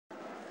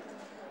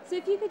So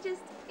if you could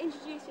just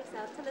introduce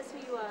yourself, tell us who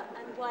you are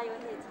and why you're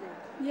here today.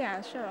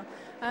 Yeah, sure.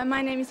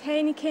 My name is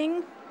Heini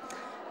King,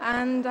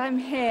 and I'm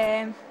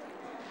here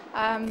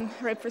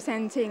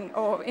representing,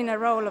 or in a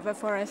role of a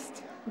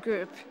forest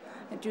group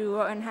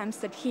duo on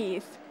Hampstead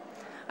Heath.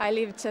 I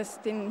live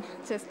just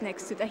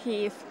next to the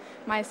heath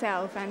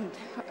myself, and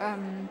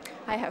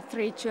I have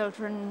 3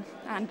 children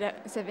under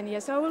 7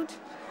 years old.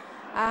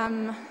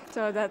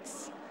 So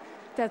that's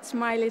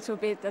my little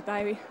bit that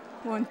I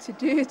want to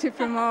do to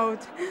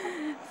promote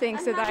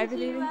things that I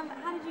believe in.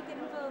 How did you get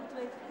involved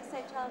with the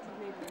Safe Childhood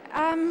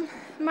movement?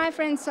 My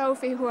friend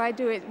Sophie, who I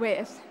do it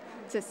with,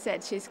 just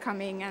said she's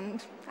coming,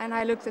 and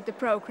I looked at the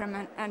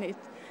program and it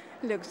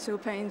looked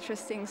super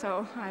interesting,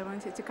 so I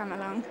wanted to come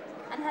along.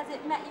 And has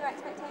it met your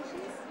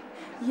expectations?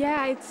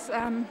 Yeah,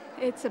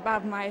 it's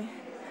above my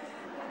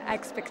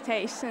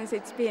expectations.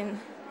 It's been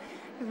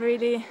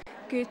really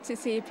good to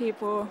see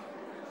people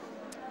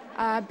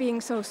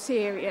being so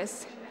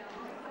serious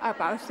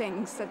about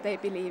things that they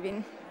believe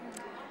in,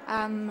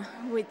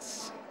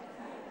 which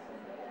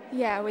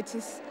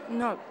is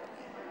not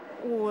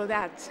all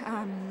that.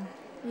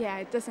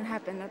 It doesn't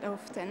happen that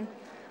often.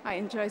 I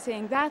enjoy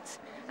seeing that,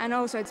 and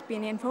also it's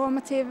been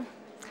informative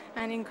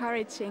and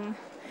encouraging,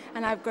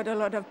 and I've got a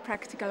lot of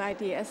practical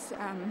ideas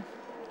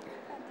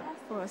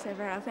for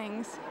several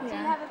things. Do you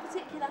have a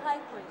particular high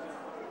point?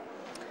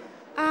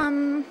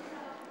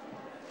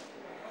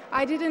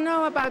 I didn't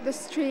know about the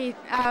street,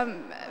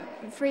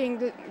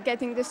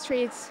 getting the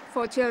streets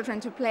for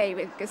children to play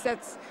with, because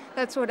that's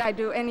what I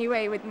do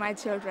anyway with my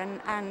children,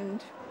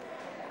 and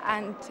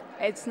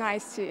it's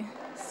nice to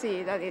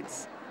see that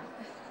it's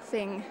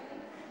thing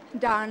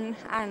done,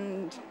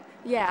 and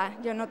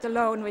you're not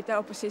alone with the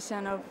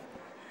opposition of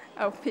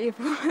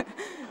people.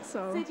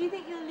 So do you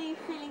think you'll leave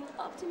feeling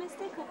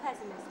optimistic or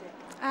pessimistic?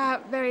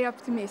 Very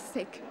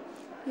optimistic.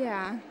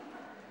 Yeah.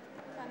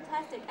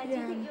 Fantastic. And do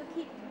you think you'll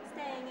keep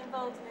staying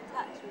involved and in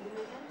touch with the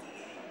movement?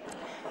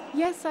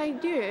 Yes, I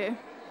do.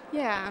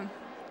 Yeah.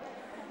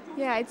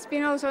 Yeah, it's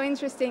been also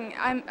interesting.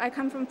 I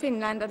come from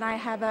Finland, and I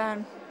have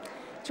a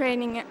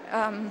training,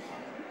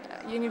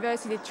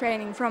 university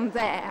training from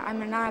there.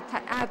 I'm an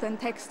art and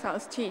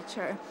textiles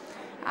teacher,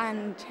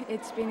 and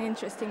it's been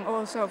interesting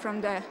also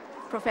from the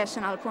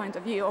professional point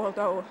of view,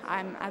 although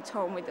I'm at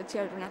home with the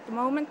children at the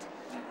moment.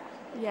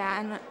 Yeah,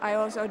 and I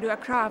also do a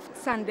craft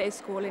Sunday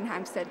school in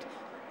Hampstead,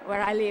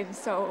 where I live.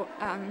 So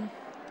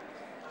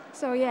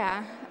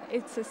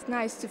it's just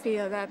nice to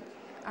feel that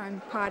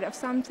I'm part of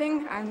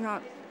something. I'm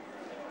not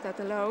that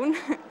alone.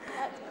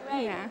 That's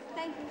great. Yeah.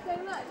 Thank you so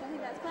much. I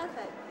think that's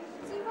perfect.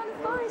 So you run a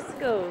forest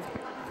school?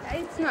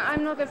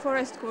 I'm not a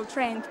forest school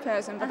trained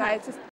person, but I just